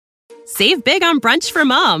Save big on brunch for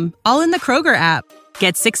mom, all in the Kroger app.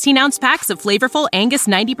 Get 16-ounce packs of flavorful Angus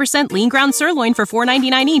 90% lean ground sirloin for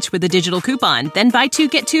 $4.99 each with a digital coupon. Then buy 2,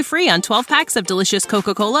 get 2 free on 12 packs of delicious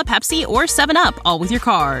Coca-Cola, Pepsi, or 7-Up, all with your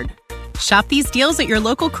card. Shop these deals at your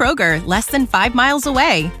local Kroger, less than 5 miles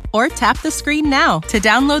away. Or tap the screen now to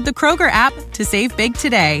download the Kroger app to save big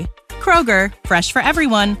today. Kroger, fresh for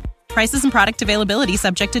everyone. Prices and product availability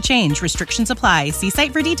subject to change. Restrictions apply. See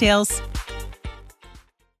site for details.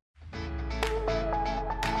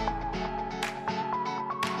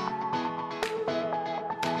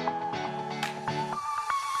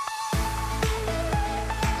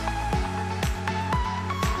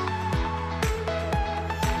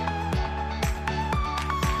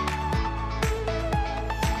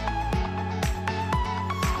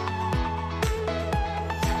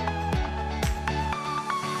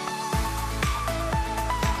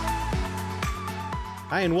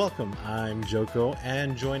 Hi and welcome, I'm Joko,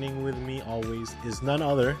 and joining with me always is none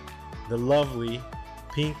other, the lovely,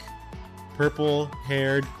 pink,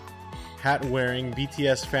 purple-haired, hat-wearing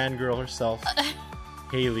BTS fangirl herself,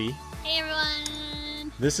 Haley. Hey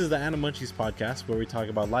everyone! This is the Anna Munchies podcast, where we talk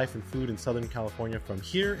about life and food in Southern California from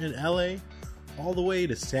here in LA, all the way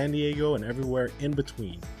to San Diego and everywhere in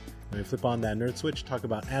between. And we flip on that nerd switch, talk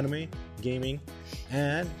about anime, gaming,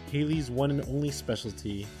 and Haley's one and only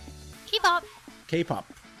specialty, K-pop.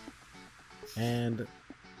 And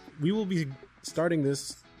we will be starting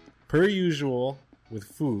this per usual with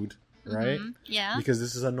food, right? Yeah. Because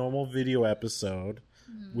this is a normal video episode,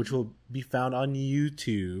 which will be found on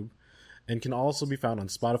YouTube and can also be found on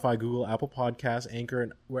Spotify, Google, Apple Podcasts, Anchor,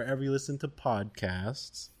 and wherever you listen to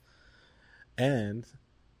podcasts. And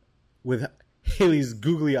with Haley's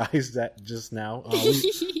googly eyes that just now,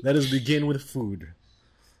 let us begin with food.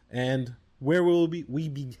 And where will we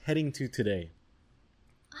be heading to today?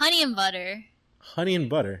 Honey and butter. Honey and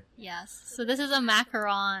butter? Yes. So this is a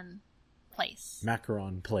macaron place.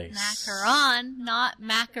 Macaron place. Macaron, not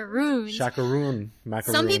macaroons. Macaroon.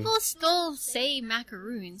 Some people still say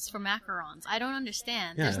macaroons for macarons. I don't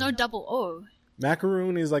understand. Yeah. There's no double O.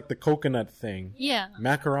 Macaroon is like the coconut thing. Yeah.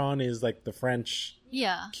 Macaron is like the French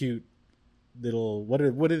cute little, what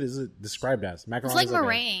is it described as? Macaron it's like is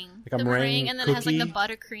meringue. Like a meringue and then cookie. It has like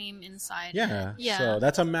the buttercream inside. Yeah. Yeah. So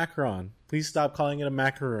that's a macaron. Please stop calling it a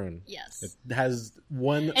macaroon. Yes. It has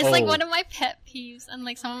one It's O. like one of my pet peeves, and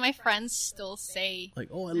like some of my friends still say like,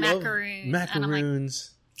 oh, I macaroons. love macaroons. And I'm like,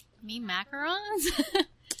 me macarons?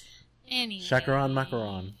 Anyway. Chacaron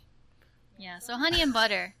macaron. Yeah, so honey and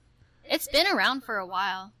butter. It's been around for a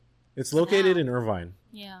while. It's located in Irvine.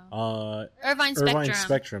 Yeah. Irvine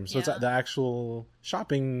Spectrum. So it's the actual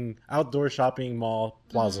outdoor shopping mall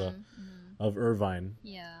plaza of Irvine.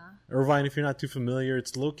 Yeah. Irvine, if you're not too familiar,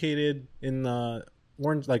 it's located in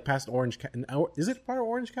Orange, like past Orange. Is it part of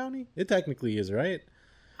Orange County? It technically is, right?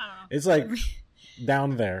 I don't know. It's like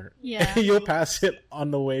down there. Yeah. You'll pass it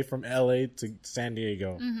on the way from LA to San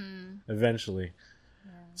Diego. Eventually.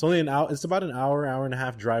 Yeah. It's only it's about an hour and a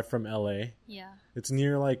half drive from LA. Yeah. It's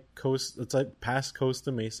near it's like past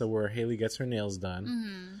Costa Mesa where Haley gets her nails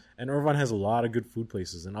done. And Irvine has a lot of good food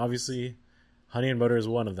places, and obviously Honey and Butter is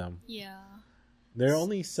one of them. Yeah. They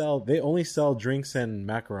only sell drinks and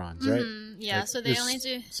macarons, right? Yeah, like, so they only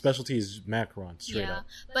do specialty is macarons straight up.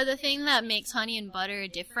 But the thing that makes Honey and Butter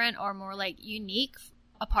different or more like unique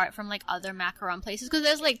apart from like other macaron places, because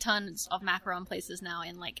there's like tons of macaron places now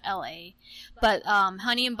in like LA, but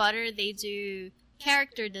Honey and Butter, they do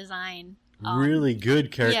character design. Really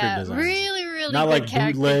good character design. Really not good like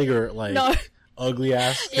character. Bootleg or like ugly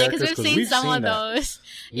ass characters. Yeah, because we've seen some of those.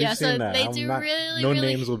 We've seen that. They do really no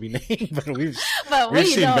names will be named, but we've we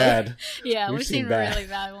seen bad. Yeah, we've seen really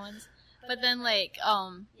bad ones. But then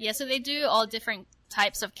so they do all different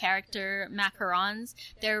types of character macarons.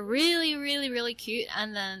 They're really, really, really cute.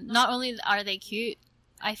 And then not only are they cute,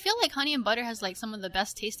 I feel like Honey and Butter has like some of the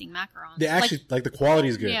best tasting macarons. They actually like the quality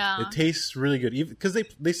is good. Yeah. It tastes really good, even because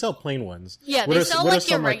they sell plain ones. Yeah, what they are, sell what like are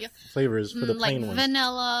some your regular flavors for the plain like ones?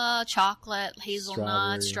 vanilla, chocolate,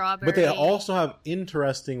 hazelnut, strawberry. But they also have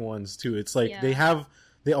interesting ones too. It's like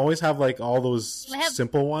they always have like all those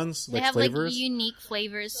simple ones, like flavors. They have like unique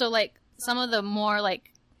flavors. So like some of the more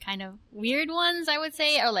like kind of weird ones I would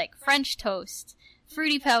say are like French toast,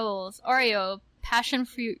 Fruity Pebbles, Oreo, passion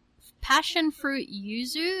fruit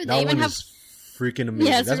yuzu. That one is freaking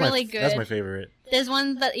amazing. Yeah, it's really good. That's my favorite. There's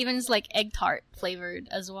one that even is like egg tart flavored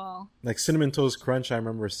as well. Like Cinnamon Toast Crunch, I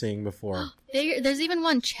remember seeing before. There's even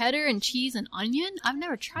one cheddar and cheese and onion. I've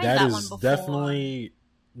never tried that one before. That is definitely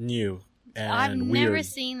new. and I've weird. never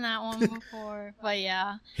seen that one before, but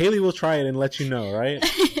yeah. Haley will try it and let you know, right?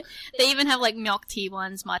 They even have like milk tea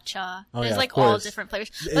ones, matcha. Oh, There's yeah, like of all course. different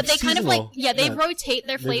flavors. But It's they kind of like, seasonal. they Yeah. rotate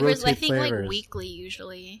their They flavors, I rotate think flavors. like weekly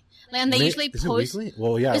usually. And they usually Is it post weekly?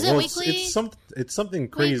 Well, yeah. Is it well, weekly? It's something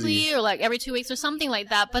crazy. weekly or like every 2 weeks or something like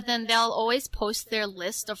that. But then they'll always post their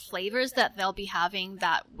list of flavors that they'll be having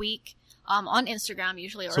that week on Instagram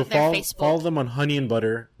usually or So their Facebook. follow them on Honey and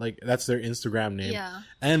Butter. Like, that's their Instagram name. Yeah.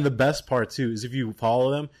 And the best part, too, is if you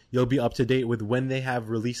follow them, you'll be up to date with when they have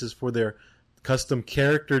releases for their custom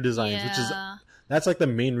character designs, which is, that's like the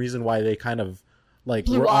main reason why they kind of, like,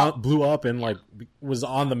 blew up and, like, was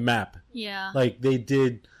on the map. Yeah. Like, they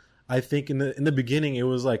did, I think in the beginning, it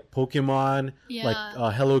was, like, Pokemon,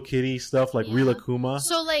 like, Hello Kitty stuff, like Rilakkuma.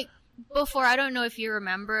 So, like, before, I don't know if you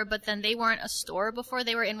remember, but then they weren't a store before.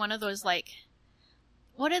 They were in one of those, like,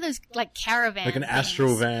 what are those, like, caravan like an things?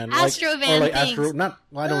 Astro van. Astro van or like things. Astro, not,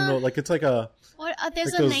 I don't know, like, it's like a... What?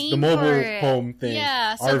 There's like a those, name the mobile for it. home thing.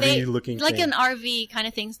 Yeah, so RV looking like thing. an RV kind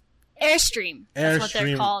of thing. Airstream. That's what they're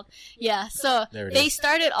Airstream. called. Yeah, so they is.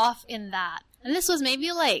 started off in that. And this was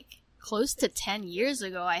maybe like close to 10 years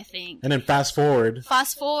ago, I think. And then fast forward,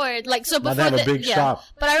 like, so now before they have a big shop.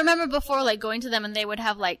 But I remember before, like, going to them and they would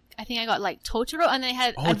have, like, I think I got, like, Totoro, and they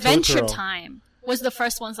had Oh, Adventure Totoro. Time was the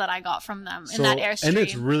first ones that I got from them in that Airstream. And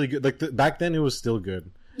it's really good. Like, back then it was still good.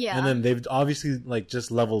 Yeah. And then they've obviously, like, just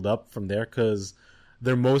leveled up from there, because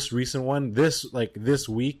their most recent one, this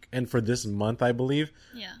week, and for this month, I believe,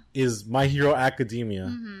 is My Hero Academia.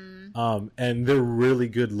 Mm-hmm. And they're really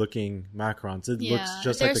good looking macarons. It looks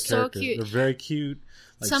just like the so characters. cute. They're very cute,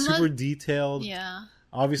 like super detailed. Yeah.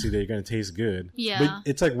 Obviously, they're going to taste good. Yeah. But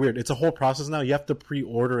it's like weird. It's a whole process now. You have to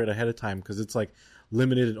pre-order it ahead of time, because it's like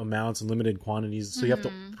limited amounts and limited quantities. So you have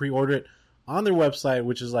to pre-order it on their website,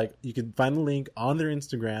 which is like, you can find the link on their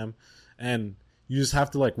Instagram, and you just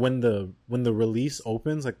have to, like, when the release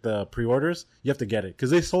opens, like the pre-orders, you have to get it, because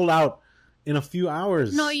they sold out in a few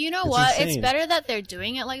hours. No, you know It's what? insane. It's better that they're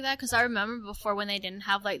doing it like that, because I remember before when they didn't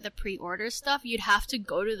have, like, the pre-order stuff, you'd have to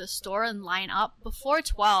go to the store and line up before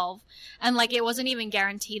 12, and, like, it wasn't even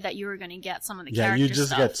guaranteed that you were going to get some of the character you just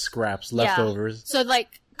stuff. get scraps, leftovers. So,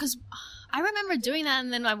 like, because I remember doing that,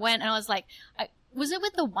 and then I went and I was like, was it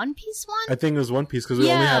with the One Piece one? I think it was One Piece, because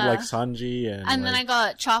we only had, like, Sanji and then I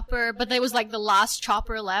got Chopper, but there was, like, the last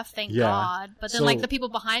Chopper left, thank God. But then, So- like, the people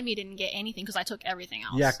behind me didn't get anything because I took everything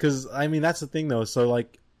else. Yeah, because, I mean, that's the thing, though. So,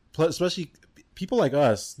 like, especially people like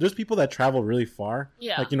us, there's people that travel really far.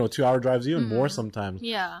 Yeah. Like, 2-hour drives, even more sometimes.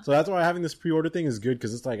 Yeah. So that's why having this pre-order thing is good,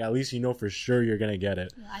 because it's like, at least you know for sure you're going to get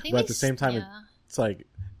it. Yeah, I think But at the same time, it's like,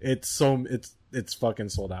 it's fucking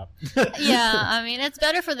sold out. Yeah, I mean, it's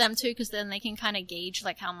better for them too, because then they can kind of gauge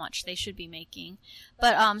like how much they should be making.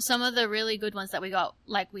 But some of the really good ones that we got,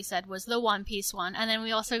 like we said, was the One Piece one, and then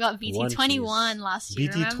we also got BT21 last year.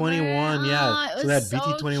 BT21, yeah. Oh, So they had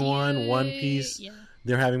BT21, cute. One Piece. Yeah.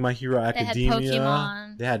 They're having My Hero Academia.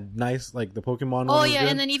 Pokemon. They had nice, like, the Pokemon one. Oh was yeah, good.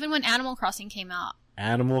 and then even when Animal Crossing came out.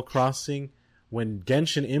 Animal Crossing. When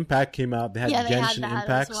Genshin Impact came out, they had Yeah, they had Genshin that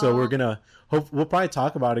Impact. as So well. we're gonna we'll probably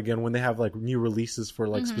talk about it again when they have, like, new releases for,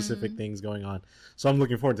 like, specific things going on. So I'm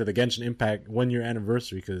looking forward to the Genshin Impact 1-year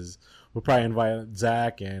anniversary, because we'll probably invite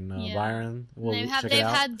Zach and Byron. We'll they've check it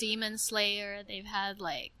out. had Demon Slayer. They've had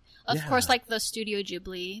like, of Yeah. course, like the Studio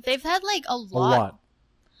Ghibli. They've had like a A lot. lot.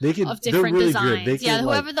 They could. Of They're different really designs. good. They Yeah, could,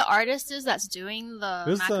 whoever like, the artist is that's doing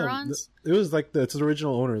the macarons. It was like it's the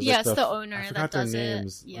original owners. Yeah, like it's the owner I that forgot does their it.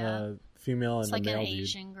 names. Yeah. Female It's and like the an male dude.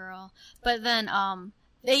 Asian girl. But then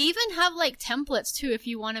they even have like templates too if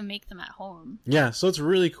you want to make them at home. Yeah, so it's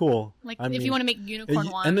really cool. Like I if mean, you want to make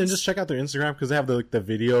unicorn ones. and then just check out their Instagram, because they have the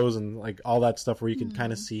videos and, like, all that stuff where you can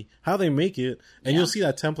kind of see how they make it, and you'll see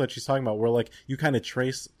that template she's talking about where, like, you kind of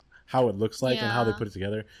trace how it looks like and how they Yeah. put it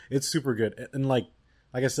together. It's super good, and like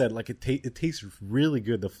I said, like, it tastes really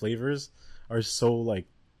good. The flavors are so, like,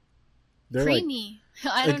 they're creamy.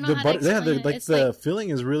 I like don't know how to explain it. It's the filling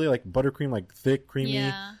is really like buttercream, like thick, creamy.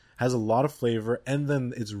 Yeah. Has a lot of flavor, and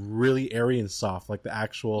then it's really airy and soft, like the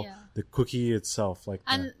actual the cookie itself. Like,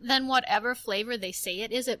 and then whatever flavor they say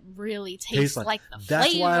it is, it really tastes like the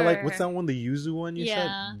that's flavor. why I like, what's that one, the yuzu one you said?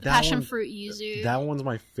 The That passion one- fruit yuzu. That one's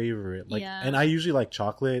my favorite. Like, Yeah. and I usually like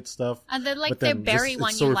chocolate stuff. And then like but their then berry it's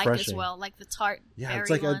one so you like as refreshing. well, like the tart Yeah, berry it's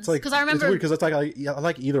like ones. it's like Because I remember, it's weird because I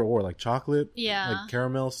like either or, like chocolate, like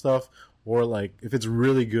caramel stuff, or like if it's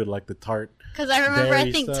really good, like the tart. because I remember I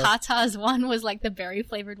berry think stuff. Tata's one was like the berry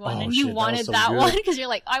flavored one, Oh, and shit, you that was wanted so that good. one because you're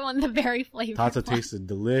like, I want the berry flavored. Tata one. tasted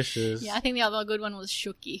delicious. Yeah, I think the other good one was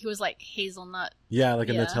Shuki, who was like hazelnut Yeah, like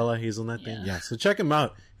a Nutella hazelnut thing. Yeah, so check them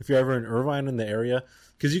out if you're ever in Irvine in the area.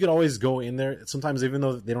 Because you can always go in there, sometimes even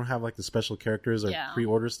though they don't have like the special characters or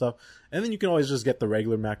pre-order stuff. And then you can always just get the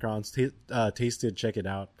regular macarons, taste it, check it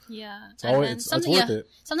out. Yeah. It's worth it.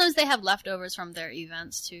 Sometimes they have leftovers from their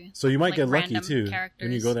events too. So you might like get lucky too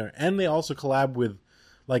when you go there. And they also collab with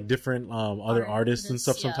like different other artists and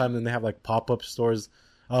stuff sometimes. And they have like pop-up stores,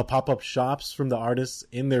 pop-up shops from the artists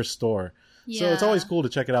in their store. Yeah. So it's always cool to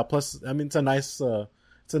check it out. Plus, I mean, it's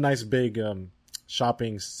a nice big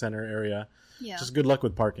shopping center area. Yeah. Just good luck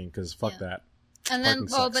with parking because fuck that. And then,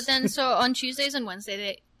 so on Tuesdays and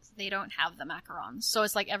Wednesdays, they don't have the macarons. So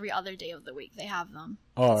it's like every other day of the week they have them.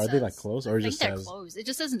 Oh, are they like closed? Or I think they're closed. It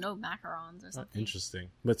just says no macarons or something. Interesting.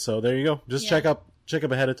 But so there you go. Just check up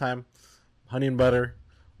ahead of time. Honey and Butter.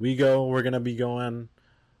 We're going to be going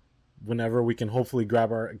whenever we can hopefully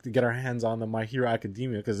get our hands on the My Hero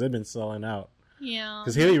Academia because they've been selling out. Yeah.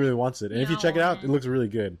 Because Haley really wants it. And if you check it out, it looks really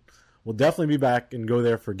good. We'll definitely be back and go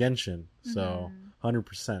there for Genshin. So,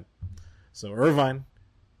 100%. So, Irvine,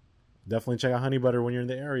 definitely check out Honey Butter when you're in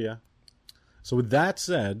the area. So, with that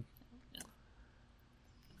said,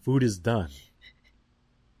 food is done.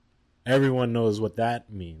 Everyone knows what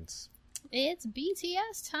that means. It's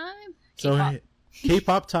BTS time. So,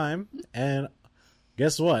 K-pop time. And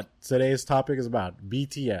guess what? Today's topic is about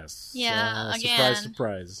BTS. Yeah, again. Surprise,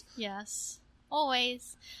 surprise. Yes.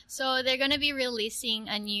 Always. So they're going to be releasing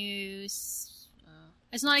a new...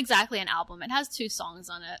 it's not exactly an album. It has 2 songs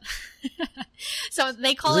on it. So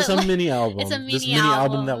they call it... Is this a mini album? It's a mini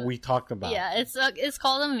album that we talked about. Yeah, it's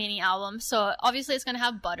called a mini album. So obviously it's going to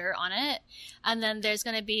have Butter on it. And then there's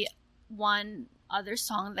going to be one other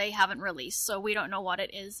song they haven't released. So we don't know what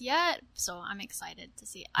it is yet. So I'm excited to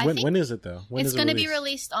see it. When is it though? It's going to be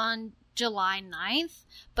released on July 9th.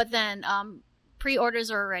 But then... pre-orders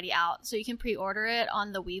are already out, so you can pre-order it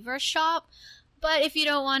on the Weverse shop. But if you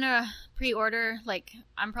don't want to pre-order, like,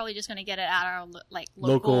 I'm probably just going to get it at our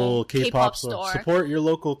local K-pop store. Support your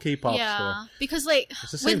local K-pop store. Yeah, because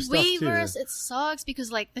with Weverse, it sucks because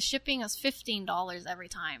the shipping is $15 every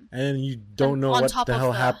time. And you don't know what the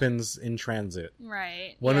hell happens in transit.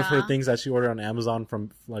 Right. One of her things that she ordered on Amazon from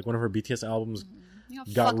one of her BTS albums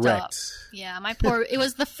got wrecked. Up. Yeah, it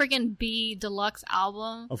was the friggin' B Deluxe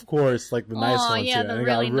album. Of course, the nice one. Yeah, the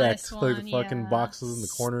really got wrecked. Nice one, the fucking boxes in the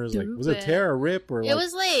corners. Was it tear or rip or? It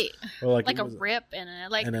was a rip in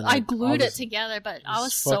it. I glued it together, but I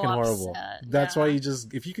was so horrible. Upset. That's why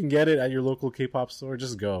if you can get it at your local K-pop store,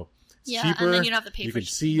 just go. It's cheaper. And then you don't have to pay you for can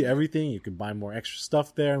see everything. You can buy more extra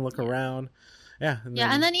stuff there and look around. Yeah.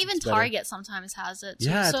 And then even Target sometimes has it too.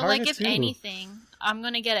 Yeah, so Target if too. anything, I'm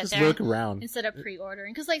gonna get it just there. Look around instead of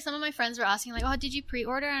pre-ordering. Because some of my friends were asking oh, did you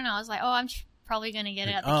pre-order? And I was like, oh, I'm probably gonna get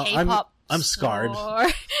it at the K-pop I'm store.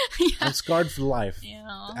 scarred. I'm scarred for life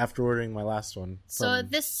after ordering my last one. So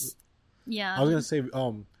this, I was gonna say,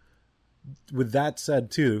 with that said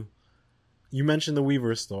too, you mentioned the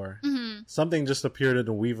Weverse store. Mm-hmm. Something just appeared in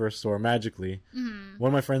the Weverse store magically. Mm-hmm. One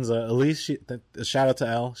of my friends, Elise, shout out to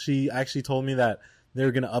Elle. She actually told me that they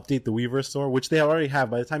were going to update the Weverse store, which they already have.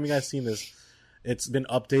 By the time you guys seen this, it's been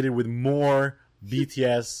updated with more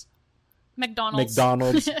BTS,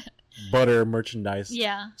 McDonald's butter merchandise.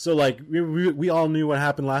 Yeah. So we all knew what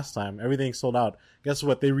happened last time. Everything sold out. Guess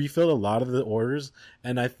what? They refilled a lot of the orders,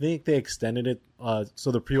 and I think they extended it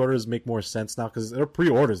so the pre-orders make more sense now because they're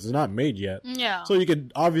pre-orders. They're not made yet. Yeah. So you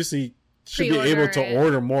could should be able to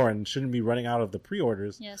order more and shouldn't be running out of the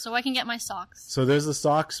pre-orders. Yeah, so I can get my socks. So there's the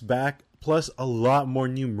socks back, plus a lot more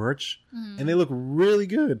new merch, and they look really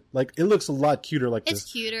good. It looks a lot cuter.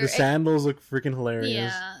 It's cuter. The sandals look freaking hilarious.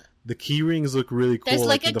 Yeah. The key rings look really cool,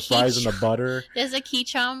 with the fries and the butter. There's a key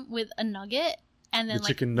charm with a nugget, and then the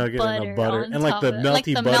chicken nugget and the butter, and the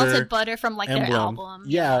melted butter from emblem. their album.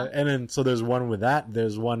 Yeah, and then so there's one with that.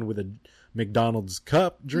 There's one with a McDonald's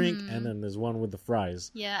cup drink, and then there's one with the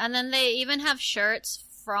fries. Yeah, and then they even have shirts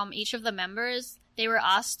from each of the members. They were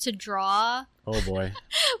asked to draw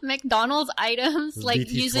McDonald's items,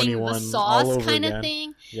 using the sauce kind of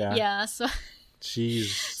thing. Yeah, so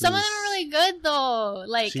some of them are really good though.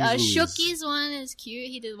 Shuki's one is cute.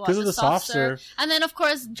 He did because of the soft serve, and then of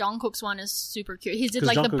course Jungkook's one is super cute. He did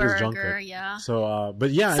the burger. Yeah. So,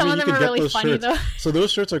 but yeah, some of them you are can really get those funny shirts. though. So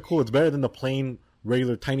those shirts are cool. It's better than the plain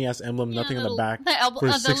regular tiny ass emblem, nothing on the back.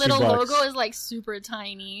 The little logo is super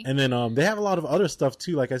tiny. And then they have a lot of other stuff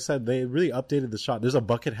too. Like I said, they really updated the shop. There's a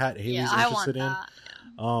bucket hat Haley's interested in.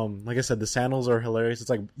 Like I said, the sandals are hilarious.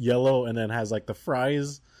 It's yellow and then has the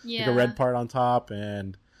fries, a red part on top,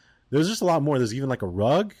 and there's just a lot more. There's even a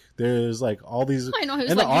rug. There's all these. I know. He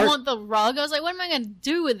was you want the rug? I was like, what am I gonna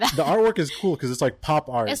do with that? The artwork is cool because it's pop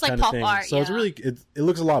art. It's pop art. So it's really it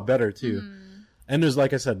looks a lot better too. And there's,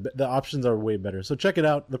 like I said, the options are way better. So check it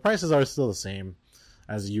out. The prices are still the same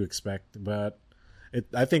as you expect, but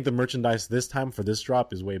I think the merchandise this time for this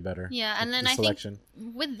drop is way better. Yeah, and then I think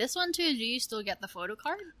with this one too, do you still get the photo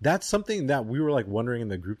card? That's something that we were like wondering in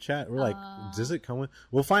the group chat. We're like, does it come with?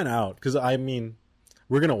 We'll find out, because I mean,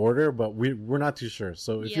 we're gonna order, but we're not too sure.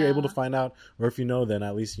 So if you're able to find out, or if you know, then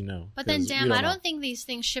at least you know. But then, damn, I don't think these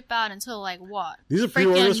things ship out until like what? These are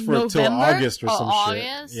pre-orders for till August or some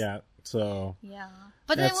shit. Yeah. So yeah.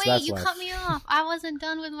 But then wait, you cut me off. I wasn't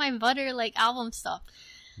done with my butter like album stuff.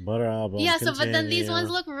 Butter album. Yeah, so but then these ones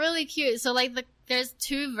look really cute. So like there's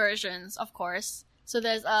 2 versions, of course. So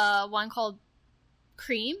there's one called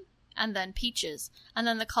cream and then peaches. And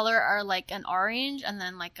then the color are like an orange and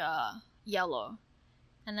then like a yellow.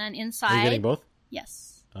 And then inside, are you getting both?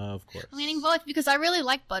 Yes. Of course. I'm getting both because I really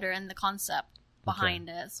like butter and the concept behind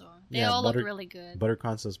it. So they all look really good. Butter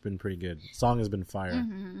concept's been pretty good. Song has been fire.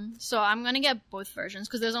 Mm-hmm. So I'm going to get both versions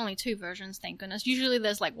because there's only 2 versions, thank goodness. Usually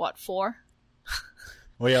there's like, what, 4?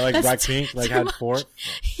 Oh yeah, like Blackpink, like had 4?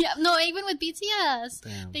 Yeah, no, even with BTS.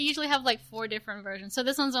 Damn. They usually have like 4 different versions. So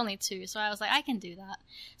this one's only 2. So I was like, I can do that.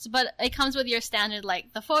 So, but it comes with your standard,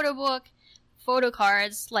 like the photo book, photo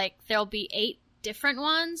cards, like there'll be 8 different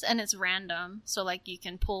ones and it's random, so like you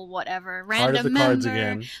can pull whatever random member. Cards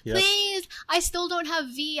again. Yep. Please, I still don't have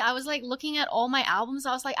V. I was like looking at all my albums.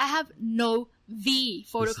 I was like, I have no V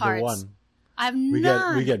photo cards. The one. I have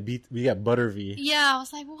none. We get butter V. Yeah, I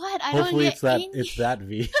was like, what? Hopefully it's that V. It's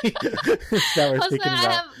that we're thinking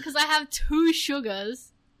about. Because I have 2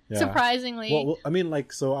 sugars. Yeah. Surprisingly. Well, I mean,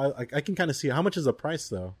 like, so I can kind of see how much is the price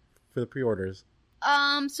though for the pre-orders.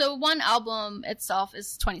 So one album itself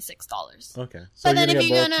is $26. Okay. So but then if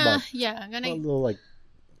you're gonna a little like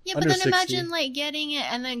but then 60. Imagine like getting it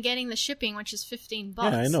and then getting the shipping, which is $15. Yeah,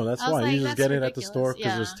 I know. That's why you just get it at the store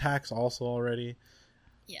because there's tax also already.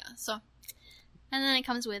 Yeah. So, and then it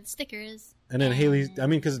comes with stickers. And then Haley, I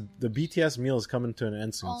mean, because the BTS meal is coming to an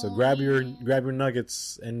end soon, so grab your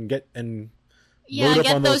nuggets and get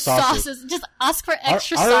those sauces. Just ask for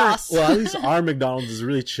extra sauce. Well, at least our McDonald's is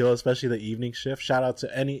really chill, especially the evening shift. Shout out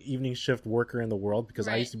to any evening shift worker in the world because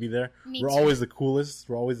I used to be there. We're always the coolest.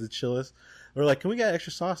 We're always the chillest. They're like, can we get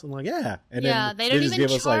extra sauce? I'm like, yeah. And then they don't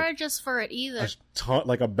even charge us for it either.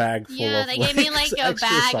 Like a bag full of Yeah, they gave me like a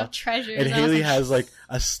bag of treasures. And Haley has like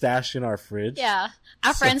a stash in our fridge. Yeah.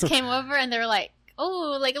 Our friends came over and they were like,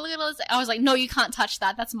 oh, like look at those. I was like, no, you can't touch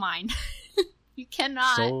that. That's mine. You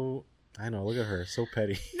cannot. So... I know, look at her, so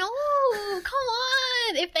petty. No, come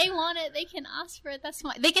on. If they want it, they can ask for it. That's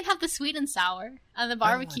fine. They can have the sweet and sour and the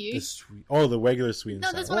barbecue. The regular sweet and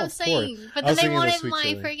sour. No, that's what I'm saying. But then they wanted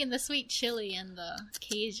the sweet chili and the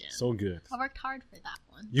Cajun. So good. I worked hard for that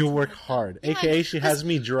one. You worked hard. Yeah, AKA she has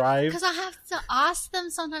me drive. Because I have to ask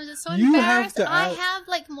them sometimes. It's so embarrassing. I have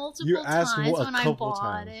like multiple times when I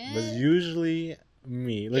bought it. But usually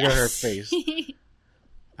me. Look at her face.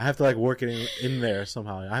 I have to like work it in there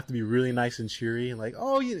somehow. I have to be really nice and cheery and like,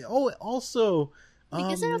 also,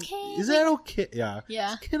 like, is that okay? Is that okay? Yeah.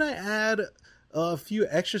 Yeah. Can I add a few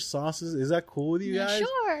extra sauces? Is that cool with you guys?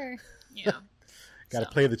 Sure. Yeah. Gotta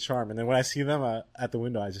play the charm. And then when I see them at the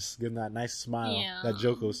window, I just give them that nice smile, that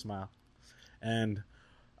Joko smile. And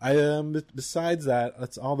besides that,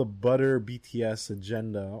 that's all the butter BTS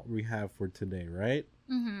agenda we have for today, right?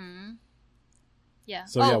 Mm-hmm. Yeah.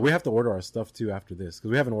 So we have to order our stuff too after this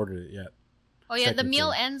because we haven't ordered it yet. Oh yeah, the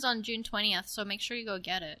meal ends on June 20th, so make sure you go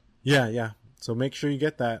get it. Yeah. So make sure you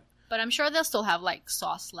get that. But I'm sure they'll still have like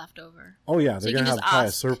sauce left over. Oh yeah, they're gonna have probably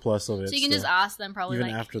a surplus of it. So you can just ask them probably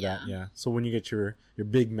even after that. Yeah. So when you get your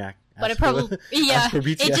Big Mac, but it probably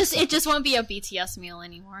it just won't be a BTS meal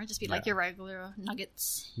anymore. It'll just be like your regular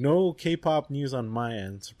nuggets. No K-pop news on my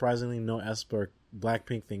end. Surprisingly, no aespa or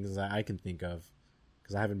Blackpink things that I can think of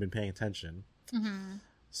because I haven't been paying attention. Mm-hmm.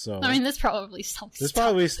 So I mean, there's probably some. There's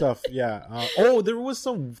probably stuff, yeah. There was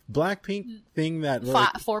some Blackpink thing that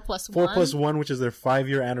 4+1. 4+1, which is their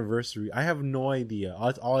 5-year anniversary. I have no idea.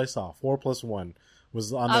 All I saw 4+1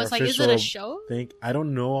 was on their official. Like, is it a show? Thing. I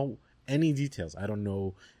don't know any details. I don't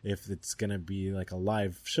know if it's gonna be like a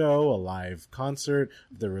live show, a live concert.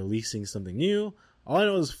 If they're releasing something new. All I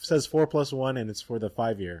know is it says 4+1, and it's for the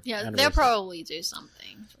 5-year. Yeah, they'll probably do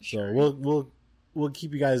something. For sure. So we'll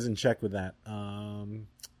keep you guys in check with that.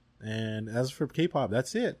 And as for K-pop,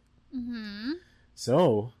 that's it. Mm-hmm.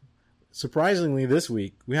 So, surprisingly, this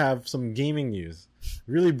week we have some gaming news.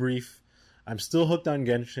 Really brief. I'm still hooked on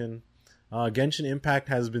Genshin. Genshin Impact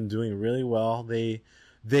has been doing really well.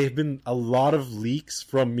 They've been a lot of leaks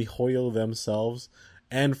from MiHoYo themselves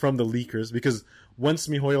and from the leakers because once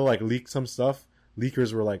MiHoYo like leaked some stuff,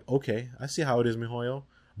 leakers were like, "Okay, I see how it is, MiHoYo."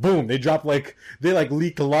 boom, they drop like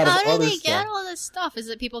leak a lot of other stuff. How do they get all this stuff? Is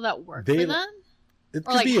it people that work for them? It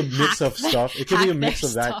could be a mix of stuff. It could be a mix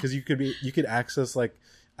of that because you could access like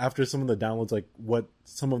after some of the downloads, like what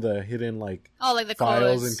some of the hidden like the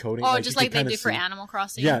files codes. and coding. Oh, just like they do for Animal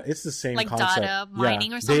Crossing. Yeah, it's the same concept. Data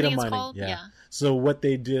mining or something. Data mining. It's called. Yeah. So what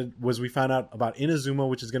they did was we found out about Inazuma,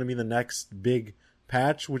 which is going to be the next big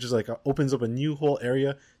patch, which is like opens up a new whole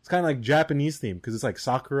area. It's kind of like Japanese theme because it's like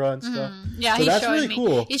Sakura and stuff. Yeah, so that's really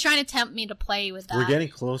cool. He's trying to tempt me to play with that. We're getting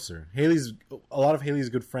closer. A lot of Haley's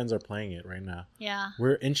good friends are playing it right now. Yeah,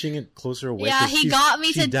 we're inching it closer away. Yeah, he got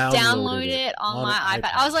me to download it on my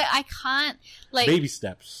iPad. I was like, I can't baby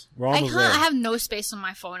steps. We're almost there. I have no space on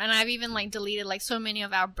my phone, and I've even deleted so many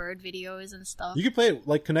of our bird videos and stuff. You could play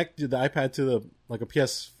it connect the iPad to the a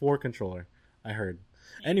PS4 controller. I heard.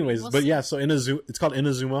 Anyways, but yeah, so Inazuma, it's called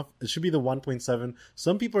Inazuma. It should be the 1.7.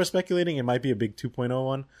 Some people are speculating it might be a big 2.0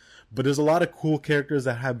 one, but there's a lot of cool characters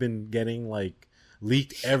that have been getting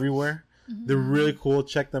leaked everywhere. Mm-hmm. They're really cool.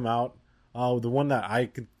 Check them out. The one that I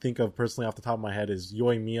could think of personally off the top of my head is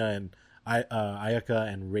Yoimiya and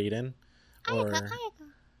Ayaka and Raiden. Ayaka.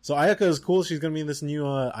 So Ayaka is cool. She's gonna be this new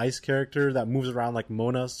ice character that moves around like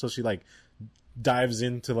Mona. So she dives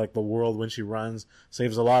into the world when she runs,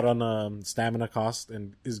 saves a lot on stamina cost,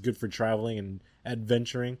 and is good for traveling and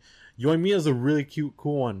adventuring. Yoimiya is a really cute,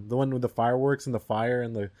 cool one. The one with the fireworks and the fire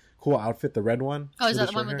and the cool outfit, the red one. Oh, is that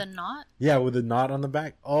the one with the knot? Yeah, with the knot on the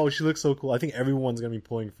back. Oh, she looks so cool. I think everyone's going to be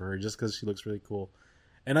pulling for her just because she looks really cool.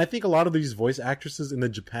 And I think a lot of these voice actresses in the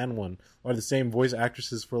Japan one are the same voice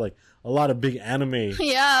actresses for a lot of big anime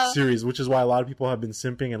series, which is why a lot of people have been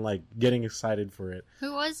simping and getting excited for it.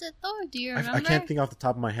 Who was it though? Do you remember? I can't think off the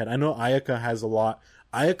top of my head. I know Ayaka has a lot.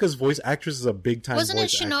 Ayaka's voice actress is a big time voice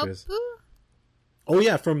actress. Wasn't it Shinobu? Oh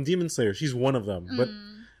yeah, from Demon Slayer. She's one of them.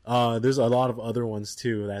 But there's a lot of other ones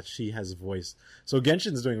too that she has voiced. So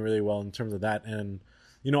Genshin's doing really well in terms of that, and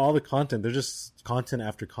all the content. They're just content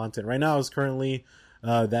after content. Right now is currently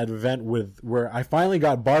that event where I finally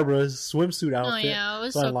got Barbara's swimsuit outfit. Oh yeah, it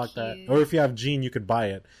was so I unlocked cute. that. Or if you have Jean, you could buy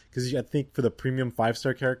it because I think for the premium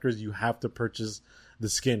 5-star characters, you have to purchase the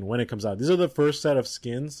skin when it comes out. These are the first set of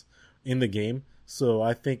skins in the game, so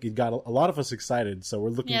I think it got a lot of us excited. So we're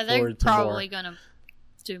looking forward to more. Yeah, they're probably gonna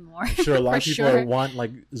do more. I'm sure a lot of people want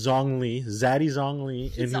Zhongli, Zaddy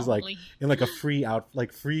Zhongli, in his in a free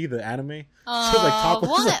free the anime. Oh, so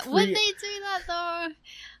what? Would they do that though?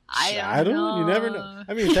 I don't know. You never know.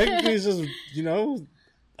 I mean, technically, it's just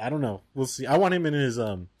I don't know. We'll see. I want him in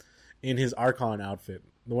his Archon outfit,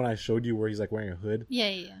 the one I showed you where he's wearing a hood.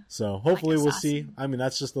 Yeah. So hopefully we'll see. I mean,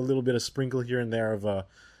 that's just a little bit of sprinkle here and there of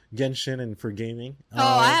Genshin and for gaming. Oh,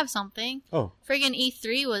 I have something. Oh, friggin'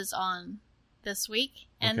 E3 was on this week,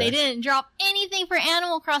 and they didn't drop anything for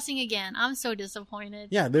Animal Crossing again. I'm so disappointed.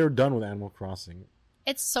 Yeah, they were done with Animal Crossing.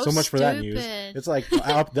 It's so much stupid. For that news. It's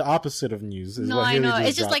the opposite of news. Is no, what I Haley know.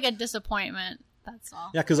 It's just dropped. a disappointment. That's all.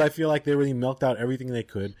 Yeah, because I feel like they really milked out everything they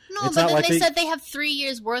could. No, but then they said they have 3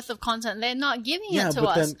 years worth of content. They're not giving it to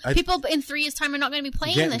us. People in 3 years' time are not going to be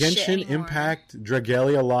playing this Genshin, shit anymore. Impact,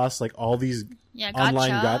 Dragalia lost all these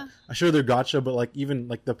online I'm sure they're gacha, but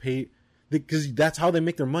even the pay, because that's how they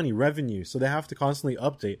make their money, revenue. So they have to constantly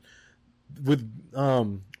update. With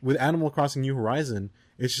Animal Crossing New Horizon,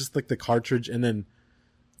 it's just the cartridge, and then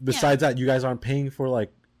besides that, you guys aren't paying for But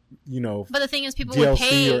the thing is, people DLC would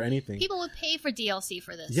pay or anything. People would pay for DLC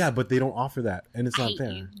for this. Yeah, but they don't offer that, and it's not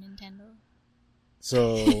there. You, Nintendo.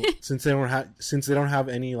 So since they don't have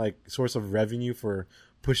any source of revenue for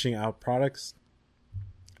pushing out products,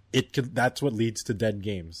 that's what leads to dead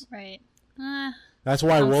games. Right. That's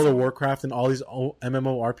why World of Warcraft and all these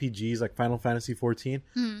MMORPGs like Final Fantasy 14,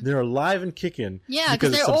 they're alive and kicking. Yeah,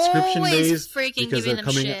 because they're subscription based. Because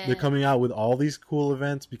they're coming out with all these cool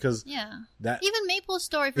events because even Maple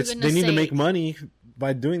Story, for goodness they need sake. to make money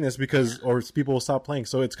by doing this or people will stop playing.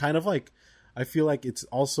 So it's kind of I feel like it's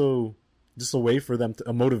also just a way for them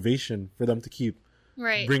a motivation for them to keep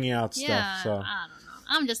bringing out stuff. So I don't know.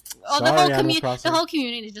 I'm just Sorry, the whole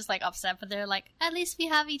community is just upset, but they're at least we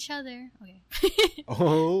have each other. Okay.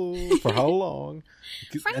 Oh, for how long?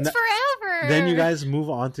 Friends forever. Then you guys move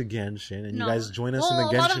on to Genshin, and you guys join us in the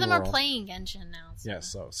Genshin world. A lot of them are playing Genshin now. So. Yeah,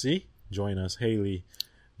 so see, join us, Haley.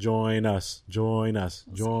 Join us.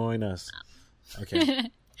 Okay.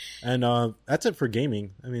 And that's it for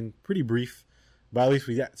gaming. I mean, pretty brief, but at least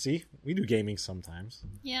we do gaming sometimes.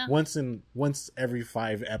 Yeah. Once every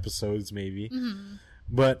 5 episodes, maybe. Mm-hmm.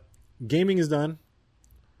 But gaming is done.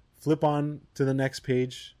 Flip on to the next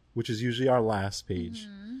page, which is usually our last page.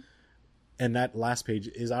 Mm-hmm. And that last page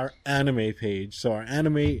is our anime page. So our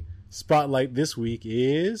anime spotlight this week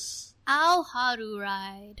is... Haru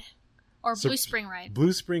Ride. Or Blue Spring Ride.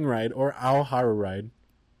 Blue Spring Ride or Ao Haru Ride.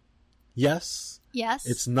 Yes.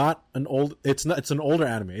 It's not an old. It's an older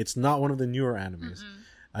anime. It's not one of the newer animes. Mm-mm.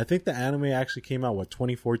 I think the anime actually came out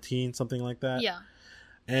 2014, something like that. Yeah.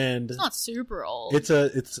 And it's not super old. It's a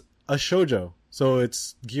shoujo, so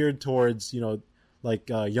it's geared towards like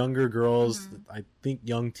younger girls. Mm-hmm. I think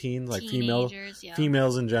young teens, like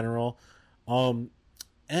females in general.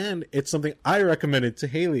 And it's something I recommended to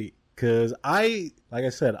Haley. Because like I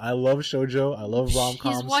said, I love shoujo. I love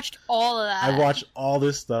rom-coms. He's watched all of that. I watched all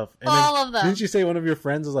this stuff. And all of them. Didn't you say one of your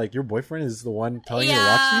friends is like, your boyfriend is the one telling you to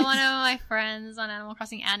watch these? Yeah, one of my friends on Animal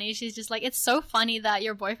Crossing, Annie, she's just like, it's so funny that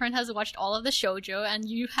your boyfriend has watched all of the shoujo and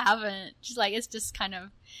you haven't. She's like, it's just kind of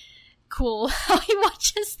cool how he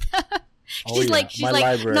watches them. She's like,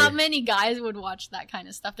 library. Not many guys would watch that kind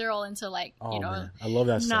of stuff. They're all into like, man. I love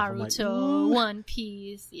that stuff. Naruto, One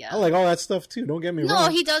Piece. Yeah, I like all that stuff too. Don't get me wrong. No,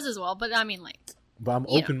 he does as well. But I mean, like, but I'm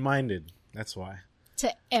open-minded. That's why.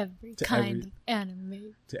 To every kind of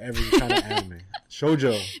anime. To every kind of anime.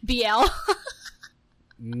 Shoujo. BL.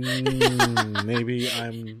 Maybe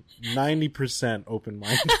I'm 90%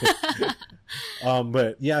 open-minded.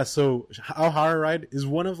 But yeah, so Ao Haru Ride is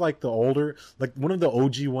one of like the older, like one of the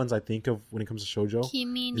OG ones I think of when it comes to shoujo.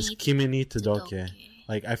 Is Kimi ni Todoke.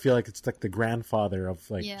 Like I feel like it's like the grandfather of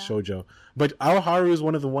like shoujo. But Ao Haru is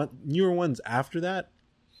one of the newer ones after that.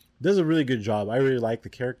 Does a really good job. I really like the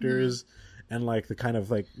characters and like the kind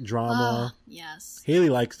of like drama. Yes. Haley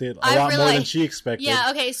likes it a lot more than she expected.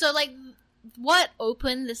 Yeah. Okay. So like, what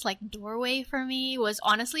opened this like doorway for me was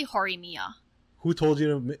honestly Horimiya. Who told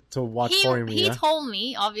you to watch Horimiya? He told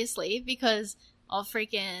me, obviously, because of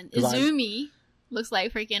freaking Izumi looks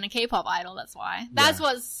like freaking a K-pop idol. That's why. That's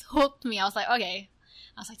what's hooked me. I was like, okay.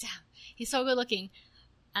 I was like, damn, he's so good looking.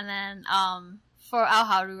 And then for Ao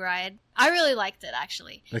Haru Ride, I really liked it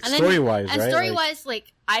actually. Like story-wise, right? And story-wise,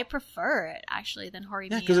 like I prefer it actually than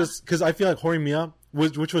Horimiya. Yeah, because I feel like Horimiya,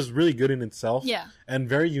 which was really good in itself. Yeah. And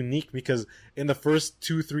very unique because in the first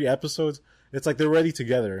 2-3 episodes, it's like they're already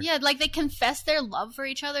together. Yeah, like they confess their love for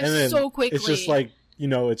each other so quickly. It's just like,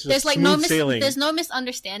 it's just there's like smooth sailing. There's no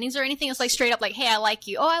misunderstandings or anything. It's like straight up like, hey, I like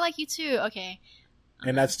you. Oh, I like you too. Okay.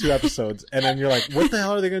 And that's 2 episodes. And then you're like, what the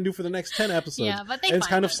hell are they going to do for the next 10 episodes? Yeah, but it's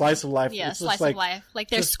kind of slice of life. Yeah, slice of life. Like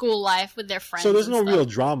their school life with their friends. So there's no real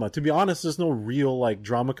drama. To be honest, there's no real like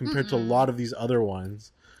drama compared to a lot of these other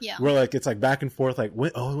ones. Yeah. Where like it's like back and forth. Like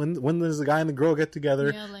when does the guy and the girl get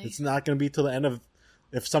together? Yeah, like, it's not going to be till the end of.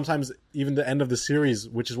 If sometimes even the end of the series,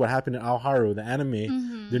 which is what happened in Ao Haru, the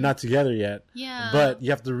anime, they're not together yet. Yeah. But you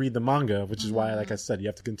have to read the manga, which is why, like I said, you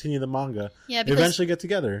have to continue the manga. Yeah. Because, eventually get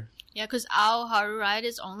together. Yeah, because Ao Haru Ride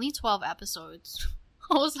is only 12 episodes.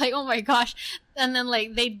 I was like, oh my gosh. And then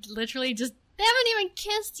like they literally just they haven't even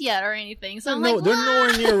kissed yet or anything. So they're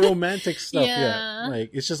nowhere near romantic stuff yet. Like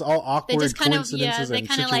it's just all awkward coincidences and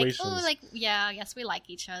situations. Like, oh, like I guess we like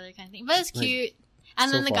each other kind of thing. But it's cute.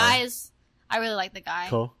 And then the guy is. I really like the guy.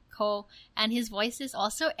 Ko. And his voice is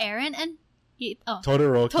also Aaron and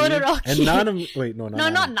Todoroki. And Nanami. Wait, no,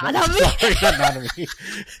 not Nanami. Sorry, not Nanami.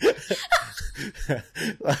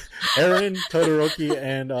 Aaron, Todoroki,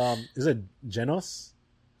 and is it Genos?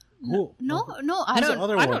 No, I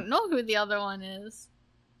don't know who the other one is.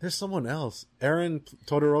 There's someone else. Aaron,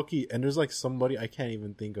 Todoroki, and there's like somebody I can't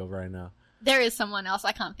even think of right now. There is someone else.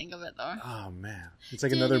 I can't think of it though. Oh man. It's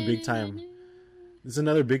like another big time. It's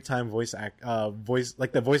another big time voice like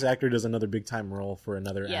the voice actor does another big time role for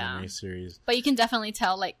another anime series. But you can definitely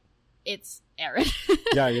tell like it's Aaron.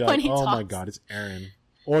 Yeah, you're like, oh my god, it's Aaron.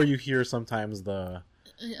 Or you hear sometimes the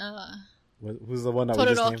who's the one that we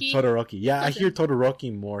just named? Todoroki. Yeah, I hear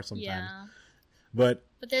Todoroki more sometimes. Yeah. But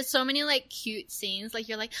there's so many like cute scenes. Like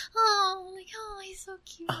you're like, oh, he's so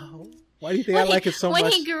cute. Oh, why do you think I like it so much?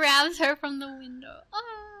 When he grabs her from the window.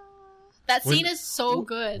 Oh. That scene is so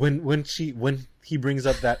good. When he brings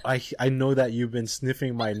up that I know that you've been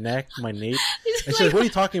sniffing my neck, my nape, and she's like, "What are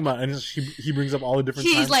you talking about?" And he brings up all the different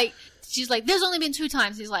times. She's like, "There's only been 2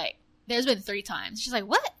 times." He's like, "There's been 3 times." She's like,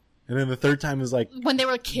 "What?" And then the third time is like when they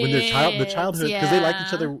were kids, when the childhood, because they liked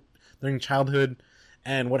each other during childhood.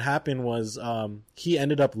 And what happened was he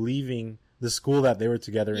ended up leaving the school that they were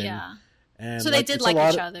together in. Yeah. And so they did like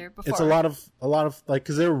each other before. It's a lot of like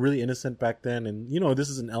because they were really innocent back then, and this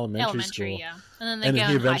is an elementary school. Yeah. And then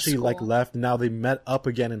he eventually like left. And now they met up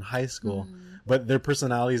again in high school, but their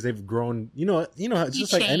personalities they've grown. It's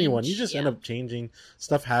just like anyone. You just end up changing.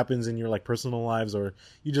 Stuff happens in your like personal lives, or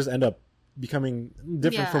you just end up becoming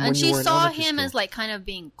different from when you were in elementary school. And she saw him as like kind of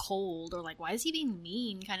being cold, or like why is he being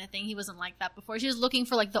mean kind of thing. He wasn't like that before. She was looking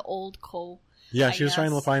for like the old Cole. Yeah, she was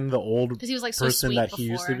trying to find the old person that he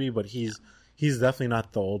used to be, but he's he's definitely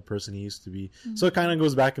not the old person he used to be. So it kind of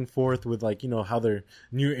goes back and forth with like, you know, how their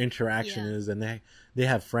new interaction is, and they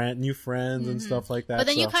have new friends and stuff like that. But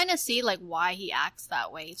then you kind of see like why he acts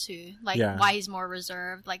that way too, like why he's more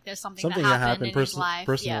reserved. Like there's something that happened in his life,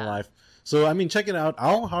 personal life. So I mean, check it out.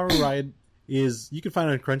 Our Haru Ride is, you can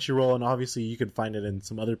find it on Crunchyroll, and obviously you could find it in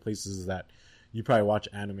some other places that you probably watch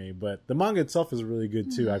anime. But the manga itself is really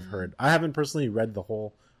good too. I've heard. I haven't personally read the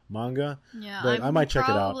whole manga, but I might check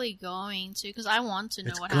it out. Probably going to, because I want to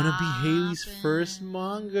know what happens. It's gonna be Haley's first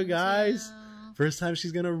manga, guys. First time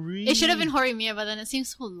she's gonna read. It should have been Horimiya, but then it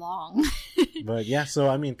seems so long. But yeah, so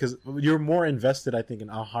I mean, because you're more invested, I think, in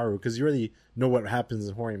Haru, because you already know what happens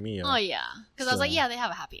in Horimiya. Oh yeah, because I was like, yeah, they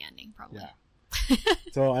have a happy ending, probably. Yeah.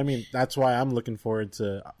 So I mean, that's why I'm looking forward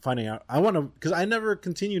to finding out. I want to, because I never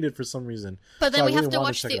continued it for some reason. But then we have to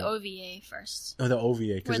watch the OVA first. Oh, the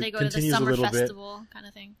OVA, because it continues a little festival kind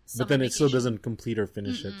of thing. But then it still doesn't complete or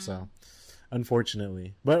finish it. So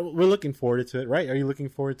unfortunately, but we're looking forward to it, right? Are you looking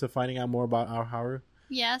forward to finding out more about our Haru?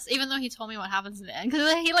 Yes, even though he told me what happens in the end,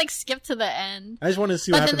 because he like skipped to the end. I just want to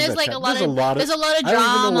see what happens. But then there's a lot of drama. I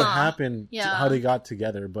don't even know what happened, how they got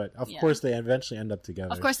together, but of course they eventually end up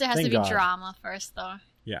together. Of course, there has to be drama first, though.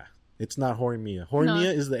 Yeah, it's not Horimiya.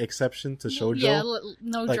 Horimiya is the exception to shoujo. Yeah,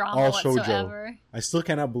 no like drama all whatsoever. Shoujo. I still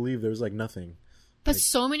cannot believe there's like nothing. But like,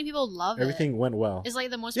 so many people love it. Everything went well. It's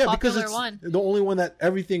like the most popular one. The only one that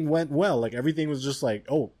everything went well. Like everything was just like,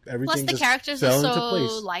 everything. Plus the characters are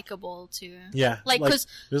so likable too. Yeah, like because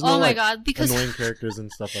my god, because annoying characters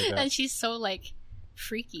and stuff like that. And she's so like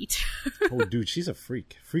freaky too. Oh, dude, she's a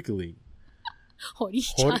freak. Freakily.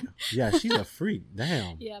 Yeah, she's a freak.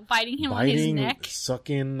 Damn. Yeah, biting him on his neck,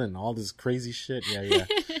 sucking, and all this crazy shit. Yeah.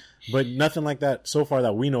 But nothing like that so far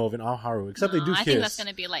that we know of in Haru, except they do kiss. I think that's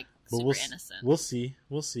gonna be like super innocent. We'll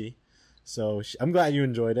see. So I'm glad you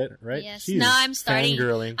enjoyed it, right? Yes. Now I'm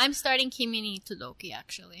starting Kimi ni Todoki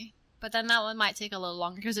actually, but then that one might take a little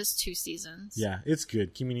longer because it's 2 seasons. Yeah, it's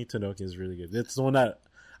good. Kimi ni Todoki is really good. It's the one that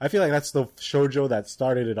I feel like that's the shoujo that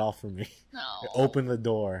started it all for me. No. It opened the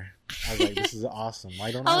door. I was like, this is awesome.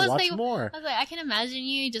 Why don't I watch more? I was like, I can imagine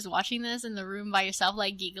you just watching this in the room by yourself,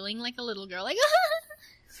 like giggling like a little girl, like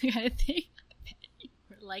kind of thing.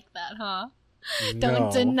 Like that, huh? No,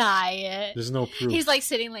 don't deny it. There's no proof. He's like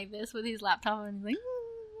sitting like this with his laptop and he's like,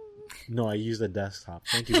 No, I use a desktop.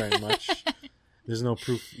 Thank you very much. There's no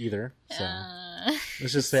proof either. So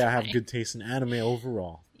let's just say I have good taste in anime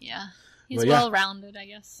overall. Yeah. He's well-rounded, I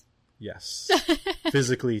guess. Yes.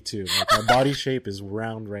 Physically, too. Like, my body shape is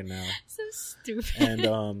round right now. So stupid.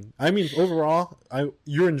 And, I mean, overall,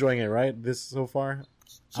 you're enjoying it, right? This so far?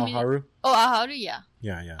 Haru? Oh, Haru, yeah.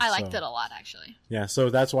 Yeah. I liked it a lot, actually. Yeah, so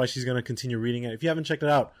that's why she's going to continue reading it. If you haven't checked it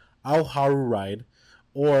out, Haru Ride,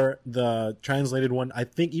 or the translated one, I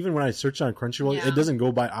think even when I searched on Crunchyroll, it doesn't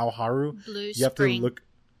go by Haru. You have to look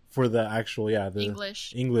for the actual, the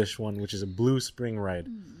English one, which is a Blue Spring Ride.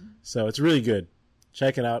 So it's really good.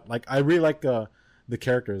 Check it out. Like, I really like the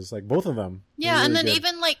characters, like both of them. Yeah, really and then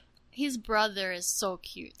even like his brother is so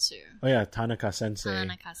cute too. Oh yeah, Tanaka Sensei.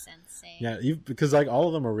 Yeah, because like all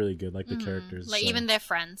of them are really good, like the characters. Like even their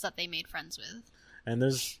friends that they made friends with. And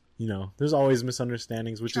there's always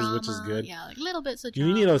misunderstandings, which is good. Yeah, like little bits of drama.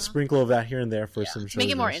 You need a sprinkle of that here and there for some shows.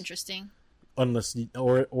 Make it more interesting. Unless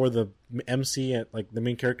or the MC at like the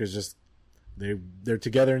main characters just they're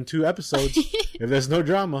together in 2 episodes if there's no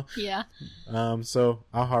drama. Yeah. So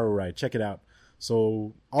Haru Ride, check it out.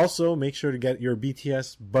 So also make sure to get your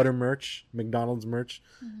BTS butter merch, McDonald's merch,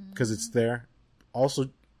 because it's there. Also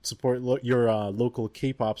support your local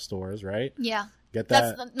K-pop stores, right? Yeah. Get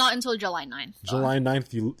that. That's not until July 9th. July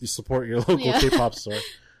 9th, you support your local K-pop store.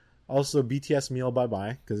 Also BTS meal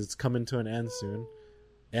bye-bye, because it's coming to an end soon.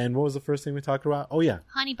 And what was the first thing we talked about? Oh, yeah.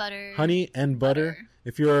 Honey butter. Honey and butter.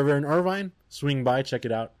 If you're ever in Irvine, swing by, check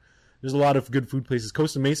it out. There's a lot of good food places.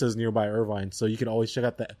 Costa Mesa is nearby Irvine, so you can always check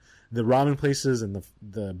out the ramen places and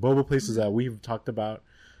the boba places that we've talked about.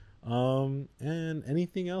 And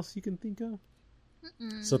anything else you can think of?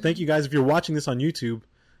 So thank you guys. If you're watching this on YouTube,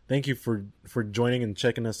 thank you for joining and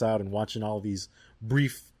checking us out and watching all these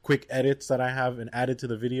brief, quick edits that I have and added to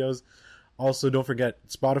the videos. Also, don't forget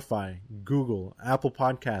Spotify, Google, Apple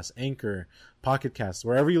Podcasts, Anchor, Pocket Casts.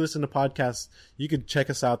 Wherever you listen to podcasts, you can check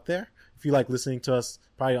us out there. If you like listening to us,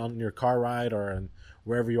 probably on your car ride or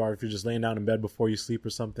wherever you are, if you're just laying down in bed before you sleep or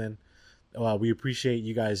something. We appreciate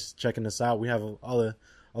you guys checking us out. We have a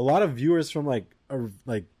lot of viewers from like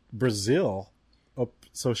Brazil.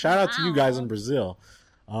 So shout out to you guys in Brazil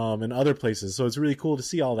and other places. So it's really cool to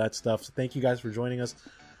see all that stuff. So thank you guys for joining us.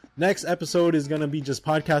 Next episode is going to be just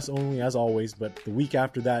podcast only as always, but the week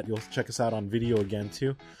after that, you'll check us out on video again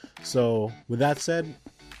too. So with that said,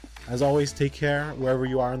 As always, take care wherever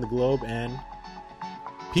you are in the globe, and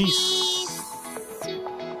peace.